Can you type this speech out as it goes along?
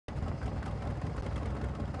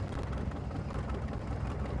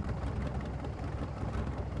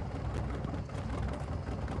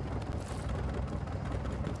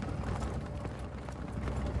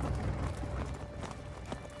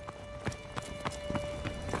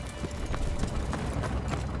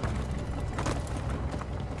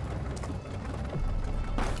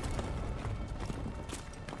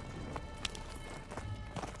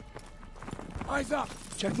Eyes up!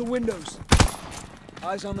 Check the windows.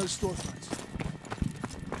 Eyes on those storefronts.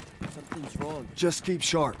 Something's wrong. Just keep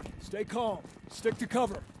sharp. Stay calm. Stick to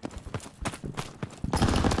cover.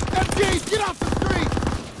 MGs, get off the street!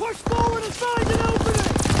 Push forward and find an opening!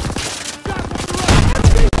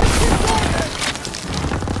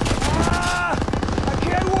 I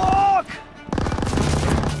can't walk!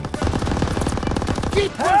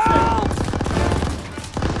 Keep pushing! Help!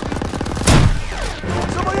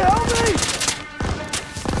 Somebody help me!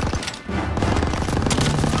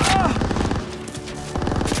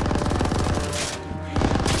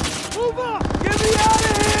 Move up! Get me out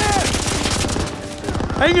of here!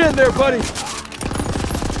 Hang in there, buddy! You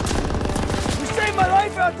saved my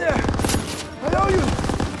life out there! I owe you!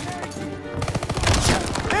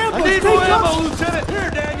 Ambush, I need more ammo, Lieutenant! Here,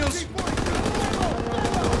 Daniels!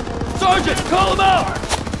 Sergeant, call him out!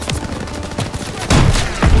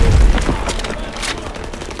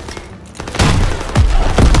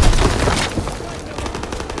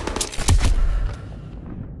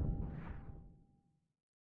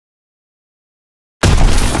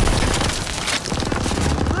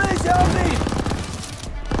 Please help me!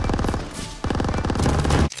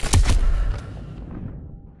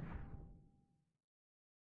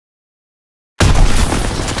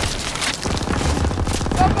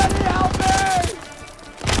 Somebody help me!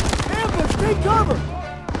 Ambush, take cover!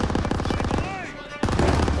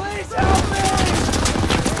 Please help me!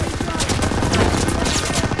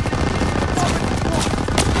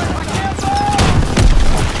 I can't move!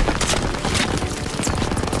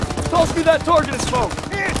 Toss me that target and smoke!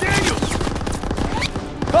 Here, Daniels!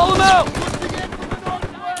 Call him out! Pushing in from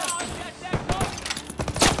the northwest!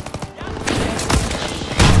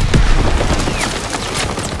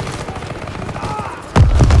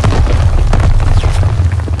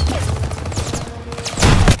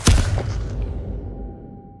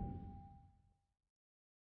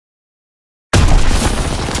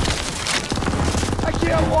 I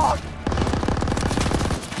can't walk!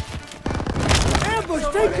 Ambush,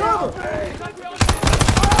 take cover!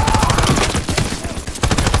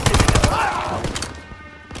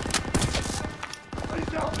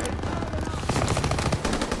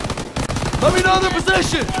 Let me know their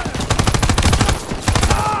position!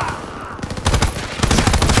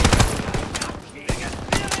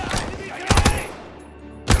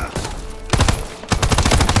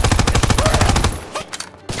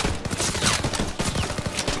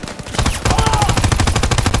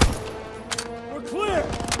 We're clear!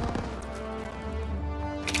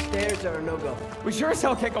 Stairs are a no-go. We sure as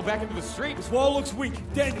hell can't go back into the street. This wall looks weak.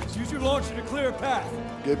 Daniels, use your launcher to clear a path.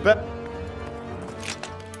 Get back.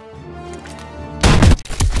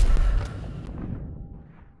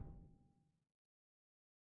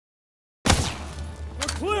 We're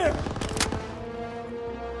clear!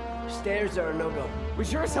 Stairs are a no-go. We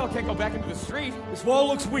sure as hell can't go back into the street. This wall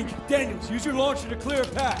looks weak. Daniels, use your launcher to clear a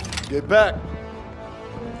path. Get back.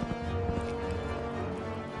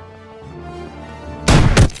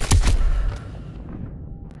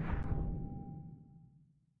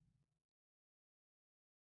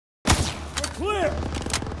 We're clear!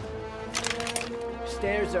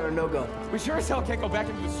 Stairs are a no-go. We sure as hell can't go back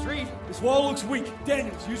into the street. This wall looks weak.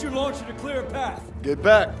 Daniels, use your launcher to clear a path. Get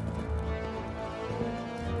back.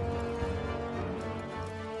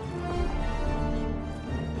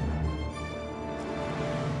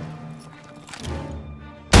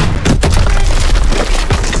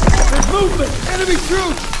 There's movement! Enemy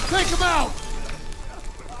troops! Take them out!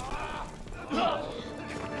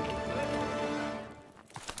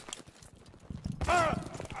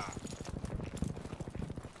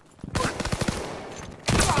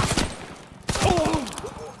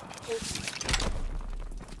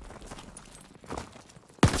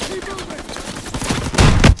 Keep moving!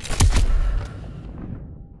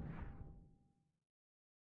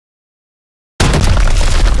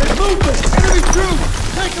 There's movement! Enemy troops!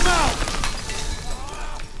 Take them out!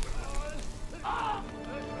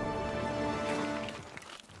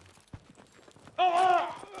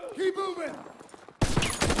 Keep moving!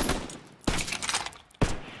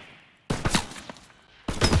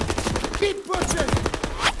 Keep pushing!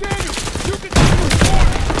 Daniel, you can do it!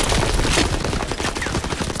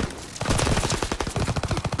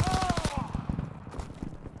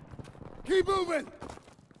 Keep moving!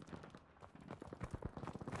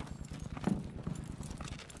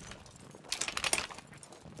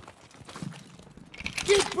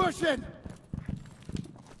 Keep pushing!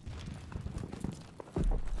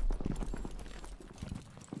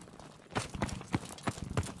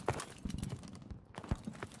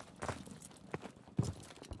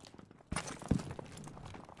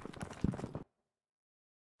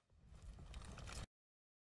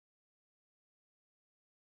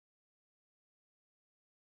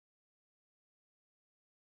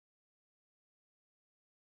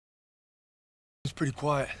 It's pretty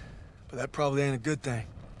quiet, but that probably ain't a good thing.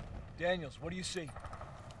 Daniels, what do you see?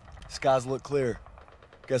 Skies look clear.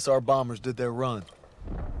 Guess our bombers did their run.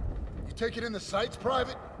 You taking in the sights,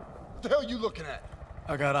 Private? What the hell are you looking at?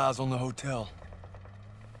 I got eyes on the hotel.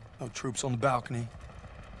 No troops on the balcony.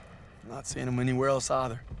 Not seeing them anywhere else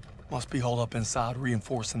either. Must be holed up inside,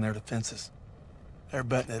 reinforcing their defenses. They're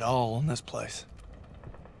betting it all on this place.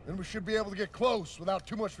 Then we should be able to get close without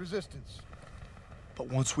too much resistance. But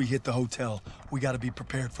once we hit the hotel, we gotta be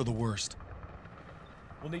prepared for the worst.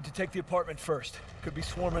 We'll need to take the apartment first. Could be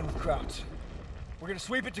swarming with crowds. We're gonna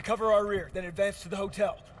sweep it to cover our rear, then advance to the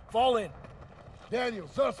hotel. Fall in. Daniel,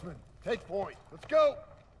 Zussman, take point. Let's go!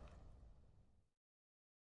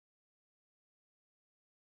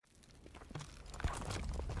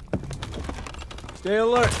 Stay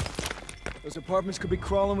alert. Those apartments could be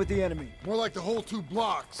crawling with the enemy. More like the whole 2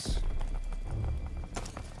 blocks.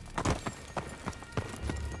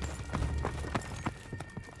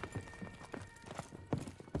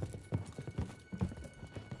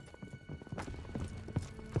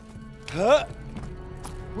 Huh?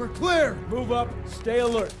 We're clear! Move up. Stay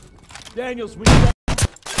alert. Daniels, we need...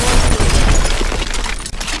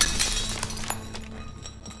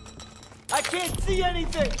 I can't see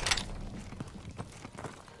anything!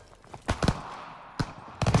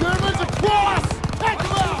 Germans across!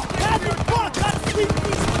 Have the fuck! Let's sweep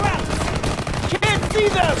these crowds! Can't see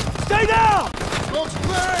them! Stay down! Smoke's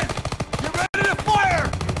clearing! Get ready to fire!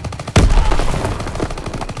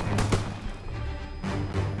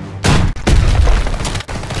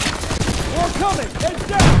 More coming! Heads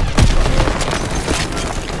down!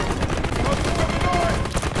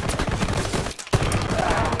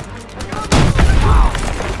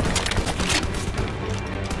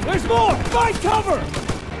 There's more! Find cover!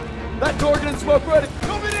 That target and smoke ready!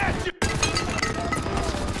 Coming at you!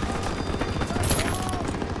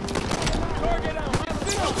 Target out!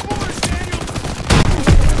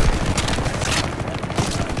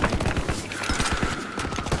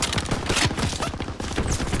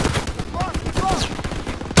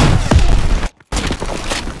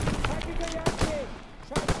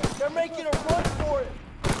 They're making a run for it!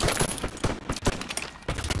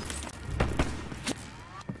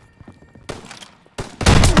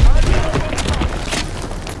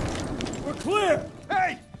 We're clear!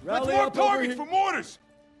 Hey! Rally let's mark up over target here. for mortars!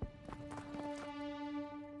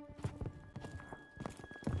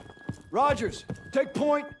 Rogers, take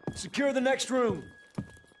point, secure the next room.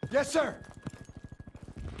 Yes, sir!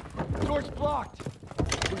 Door's blocked.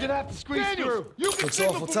 We're gonna have to squeeze Daniels, through. you can Looks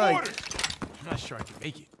signal awful for tight. mortars! I'm not sure I can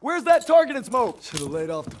make it. Where's that target and smoke? Should've laid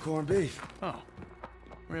off the corned beef. Oh,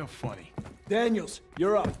 real funny. Daniels,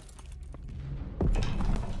 you're up.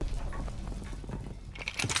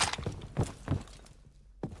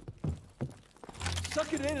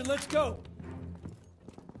 Suck it in and let's go.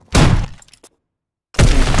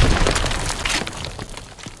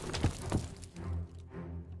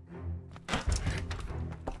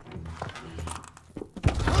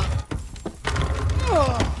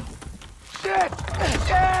 Shit!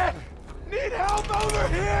 Yeah! Need help over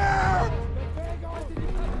here!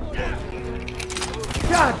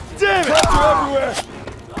 God damn it! They're everywhere!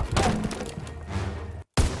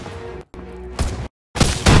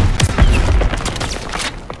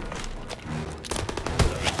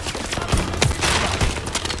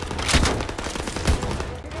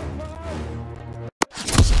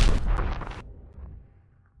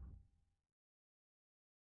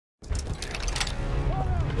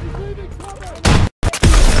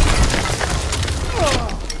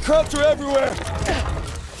 Cops are everywhere!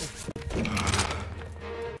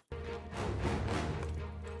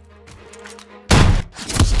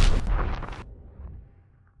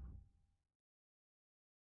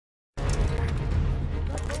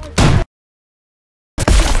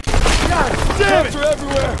 God damn it! Cops are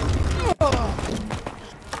everywhere!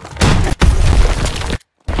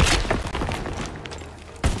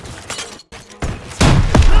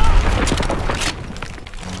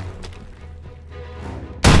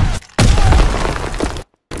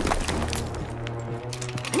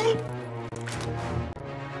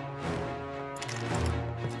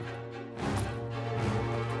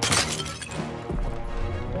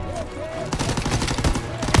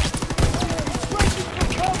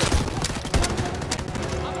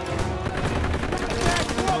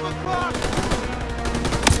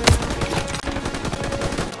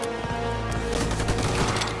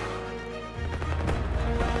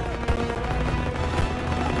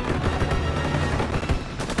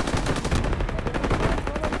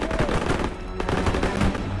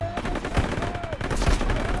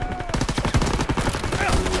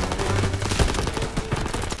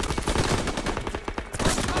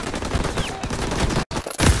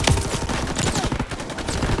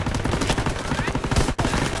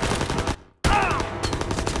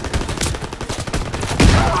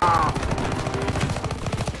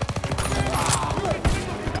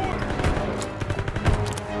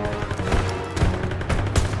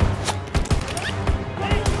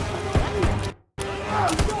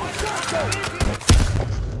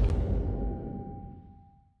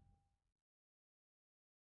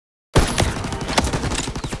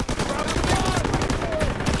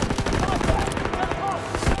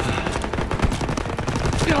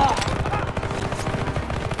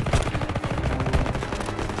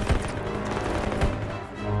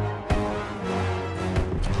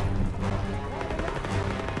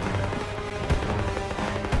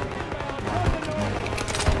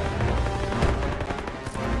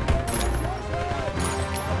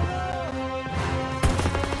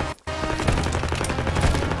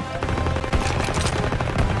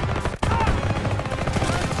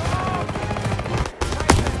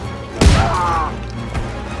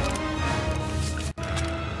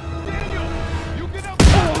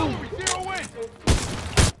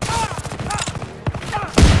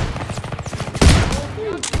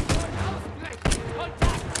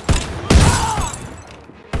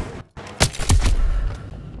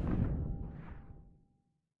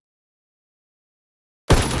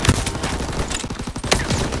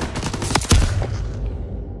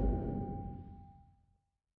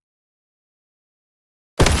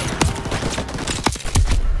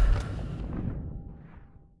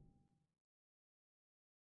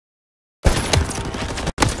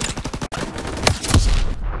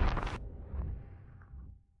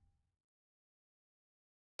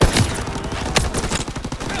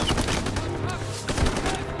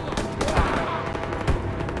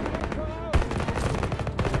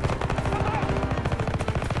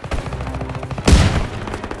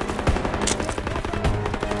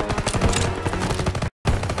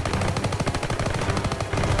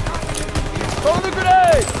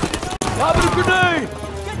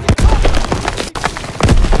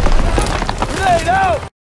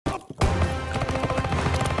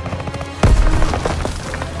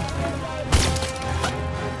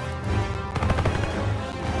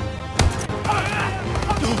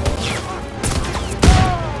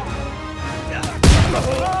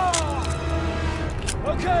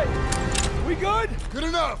 Good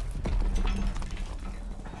enough!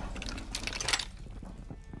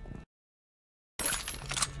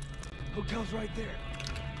 Hotel's right there.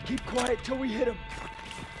 Keep quiet till we hit him.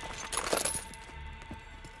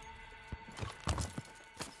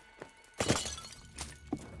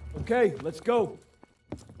 Okay, let's go.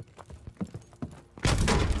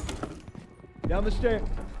 Down the stairs.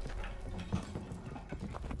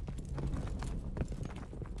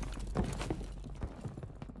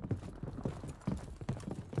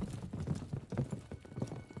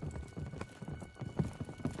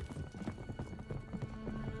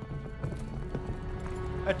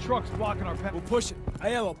 That truck's blocking our path. We'll push it.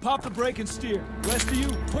 Aiello, pop the brake and steer. Rest of you,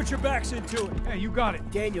 put your backs into it. Hey, you got it.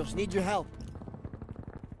 Daniels, need your help.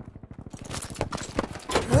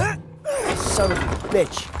 Son of a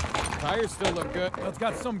bitch. Tires still look good. Well, it's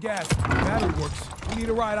got some gas. Battery works. We need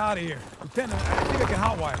a ride out of here. Lieutenant, I think I can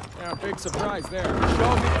hotwire. Yeah, big surprise there.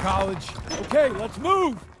 Show me college. Okay, let's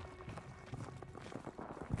move!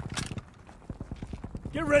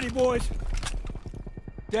 Get ready, boys.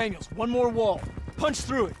 Daniels, one more wall. Punch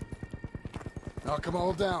through it. Knock them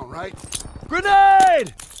all down, right?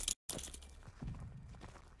 Grenade!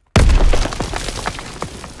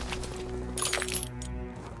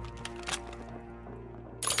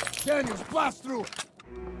 Daniels, blast through it!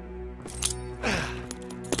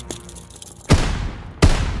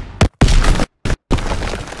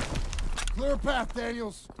 Clear path,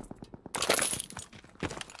 Daniels.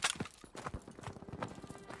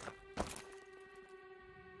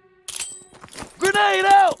 Grenade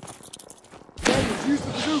out! Daniels, use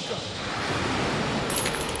the bazooka.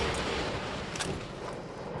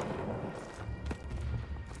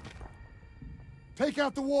 Take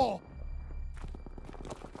out the wall.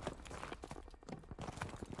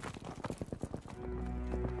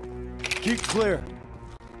 Keep clear.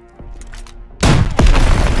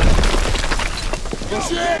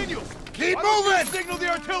 Push in! Keep moving! Signal the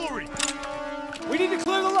artillery! We need to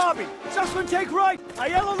clear the lobby. Sussman, take right.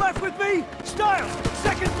 Aiello left with me. Stiles,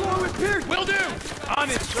 second floor with Pierce. Will do! On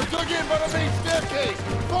it! They're dug in by the main staircase!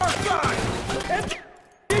 Far side! And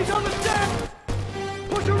he's on the stairs.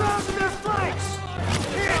 Push around to their flanks.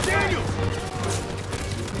 Here, Daniel!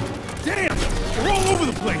 Damn! We're all over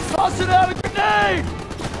the place! Toss it out a grenade!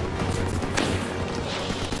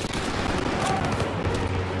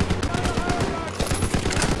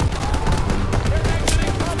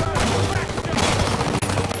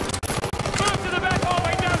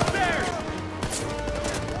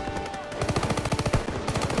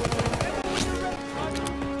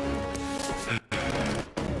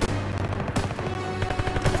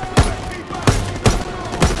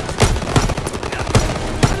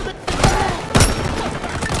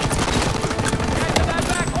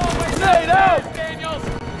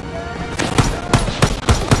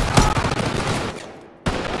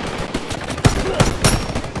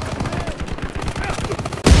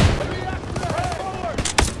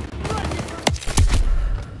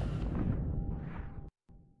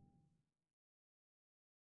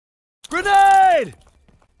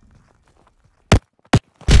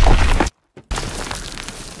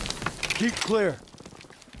 clear.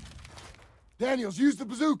 Daniels, use the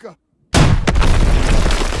bazooka.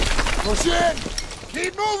 Push in!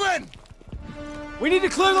 Keep moving! We need to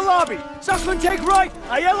clear the lobby. Sussman, take right.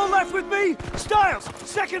 Aiello left with me. Stiles,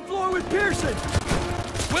 second floor with Pearson.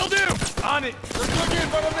 Will do! On it! They're looking in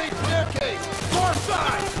by the main staircase! Far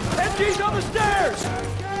side! MG's on the stairs.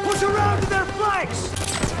 Push around to their flanks.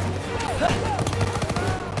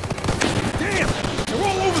 Damn! They're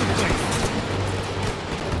all over the place!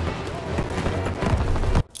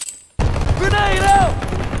 Grenade out!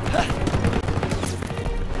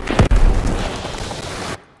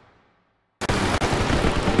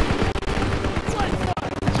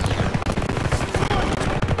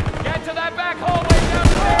 Get to that back hallway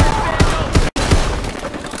downstairs,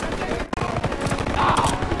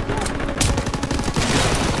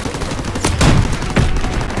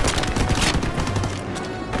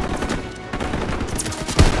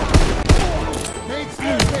 Main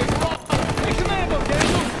staircase! Take commando,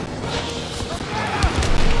 Daniel.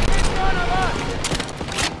 in front of us!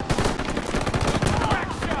 Crack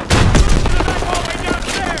shot! Move to the back hallway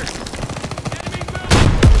downstairs! Enemy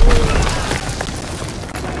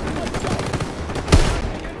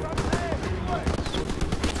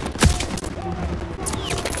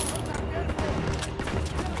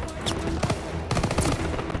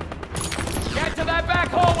Get to that back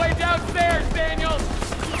hallway downstairs, Daniel!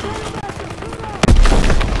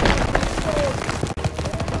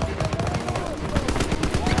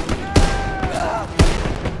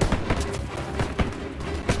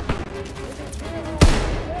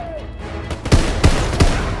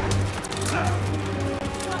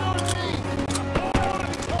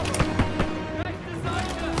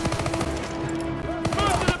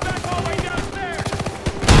 Move to the back hallway downstairs!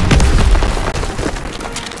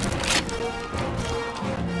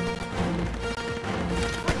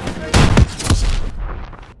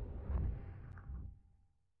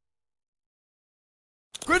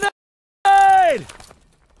 Grenade!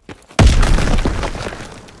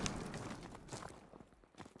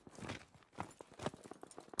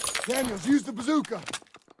 Daniels, use the bazooka!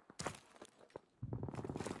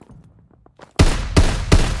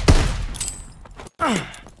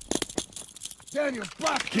 Daniels,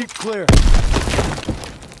 blast! Keep clear.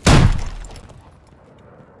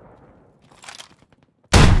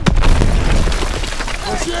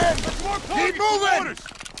 Push in! Keep moving!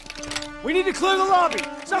 We need to clear the lobby.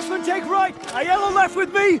 Sussman, take right. Aiello left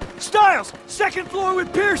with me. Stiles, second floor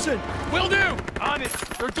with Pearson. Will do! On it!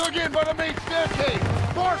 They're dug in by the main staircase!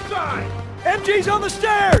 Far side! MG's on the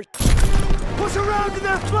stairs. Push around to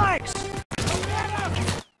their flanks.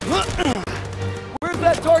 Where's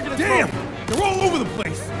that target? Damn! They're all over the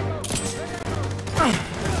place!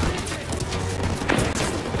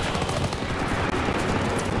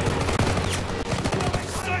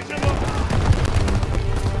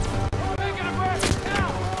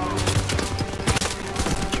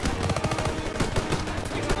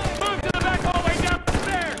 Move to the back hallway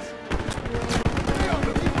downstairs!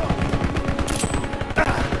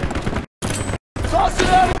 Toss it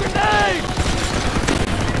out a grenade.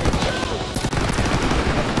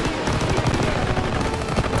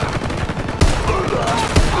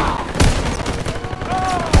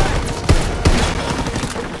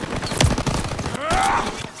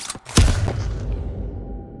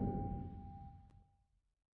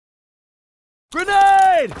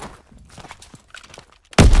 Grenade!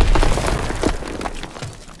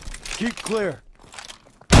 Keep clear.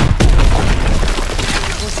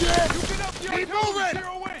 Push in! Keep moving!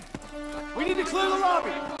 We need to clear the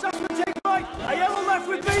lobby. Sussman, take right. Aiello left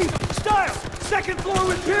with me. Stiles, second floor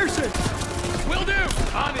with Pearson. Will do!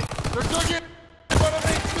 On it! They're dug in by the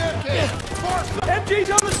main staircase! Far side! MG's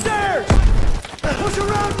on the stairs. Push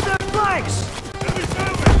around to their flanks.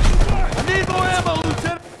 I need more ammo,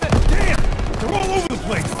 Lieutenant! Damn! They're all over the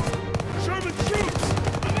place! Sherman shoots!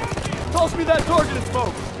 Toss me that target and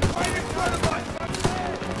smoke. Right in front of us!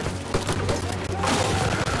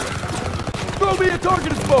 Throw me a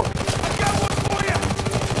target and smoke. I got one for you!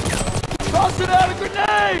 Toss it out a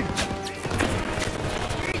grenade.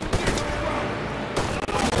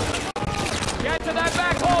 Get to that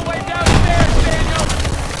back hallway downstairs, Daniel!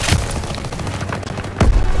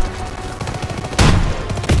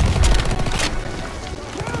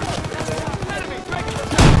 Enemy taking the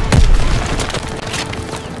shot!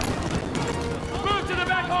 Move to the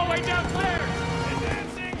back hallway downstairs!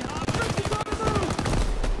 Advancing! Troops on the move!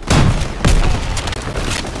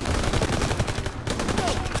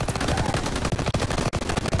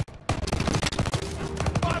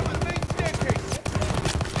 Bottom of the main staircase!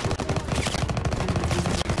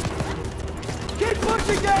 Keep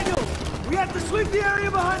pushing, Daniel. We have to sweep the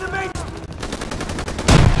area behind the main.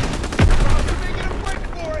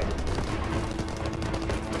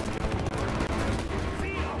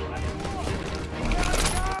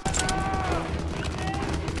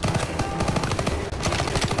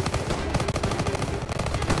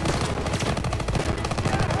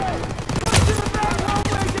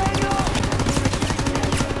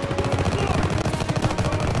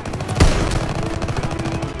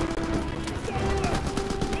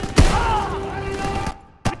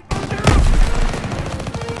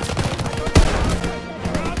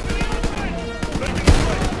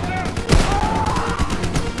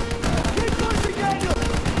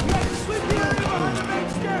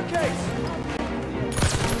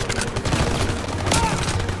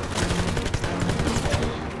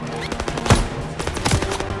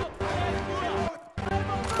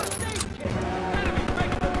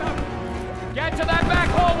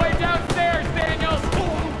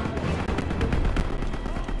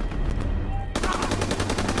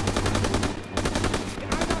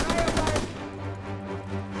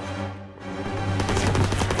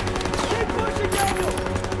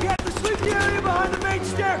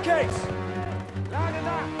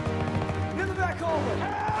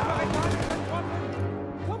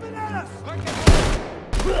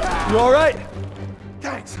 You all right?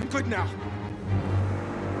 Thanks, I'm good now.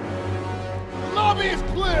 The lobby is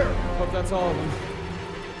clear! Hope that's all of them.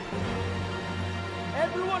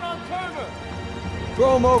 Everyone on Turner!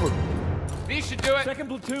 Throw him over. These should do it. Second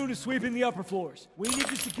platoon is sweeping the upper floors. We need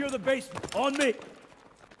to secure the basement. On me!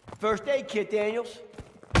 First aid kit, Daniels.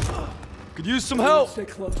 Could use some help. Stay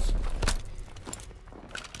close.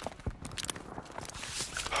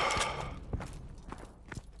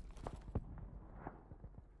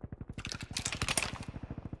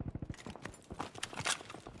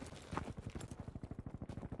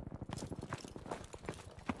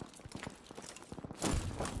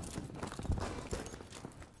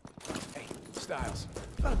 Hey, Styles.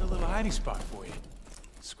 Found a little hiding spot for you.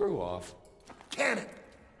 Screw off. Cannon!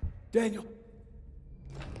 Daniel.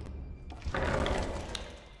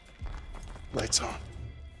 Lights on.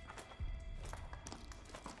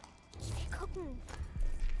 Ich will gucken.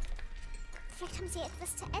 Vielleicht haben sie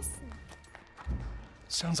etwas zu essen.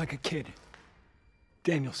 Sounds like a kid.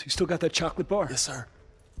 Daniels, you still got that chocolate bar? Yes, sir.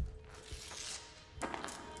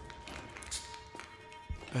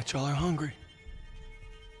 Bet y'all are hungry.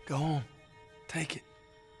 Go home. Take it.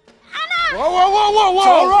 Whoa, whoa, whoa, whoa, whoa! It's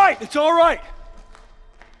all right! It's all right!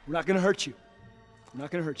 We're not gonna hurt you. We're not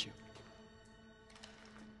gonna hurt you.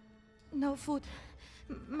 No food.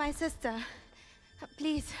 My sister.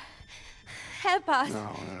 Please. Help us.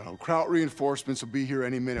 No. Kraut reinforcements will be here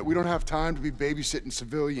any minute. We don't have time to be babysitting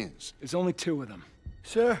civilians. There's only 2 of them.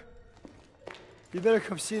 Sir, you better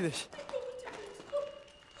come see this.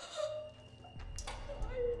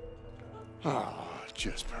 Oh,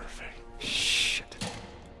 just perfect. Shit.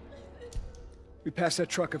 We passed that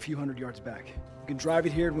truck a few hundred yards back. We can drive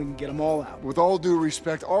it here and we can get them all out. With all due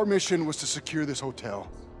respect, our mission was to secure this hotel.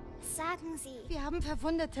 Sagen Sie. Wir haben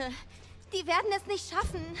Verwundete. Die werden es nicht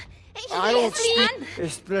schaffen. Ich I sehe don't es nie an.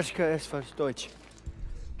 Ich spreche etwas Deutsch.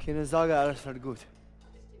 Keine Sorge, alles wird gut.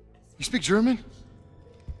 You speak German?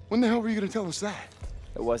 When the hell were you gonna tell us that?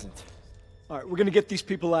 It wasn't. All right, we're gonna get these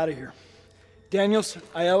people out of here. Daniels,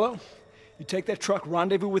 Aiello, you take that truck,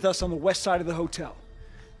 rendezvous with us on the west side of the hotel.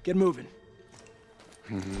 Get moving.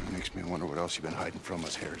 Makes me wonder what else you've been hiding from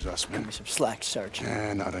us, Herr Give Zussman. me some slack,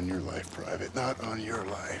 Sergeant. Not on your life, Private. Not on your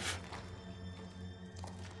life.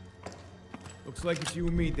 Looks like it's you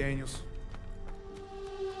and me, Daniels.